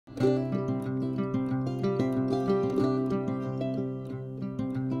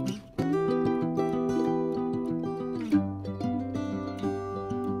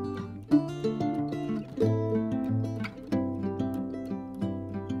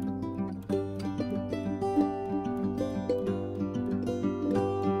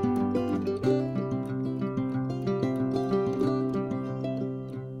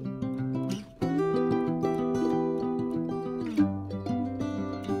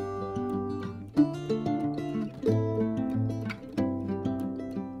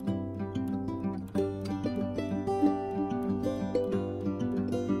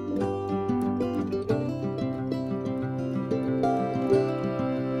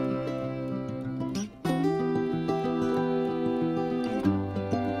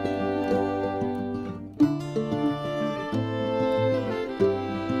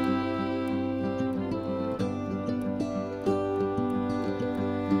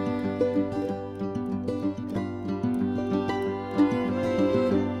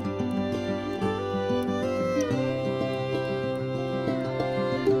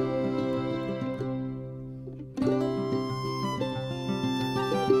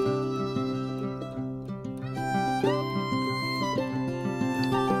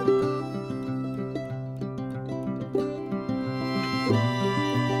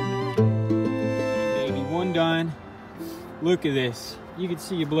Done. Look at this. You can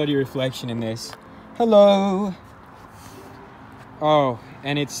see a bloody reflection in this. Hello. Oh,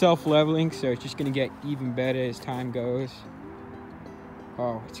 and it's self-leveling, so it's just gonna get even better as time goes.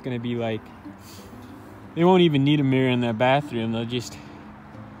 Oh, it's gonna be like, they won't even need a mirror in their bathroom. They'll just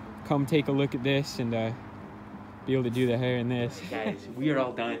come take a look at this and be able to do their hair in this. Guys, we are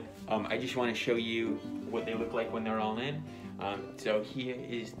all done. I just want to show you what they look like when they're all in. So here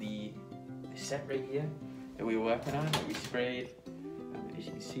is the set right here that we were working on, that we sprayed. As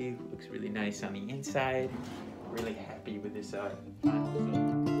you can see, looks really nice on the inside. Really happy with this final result.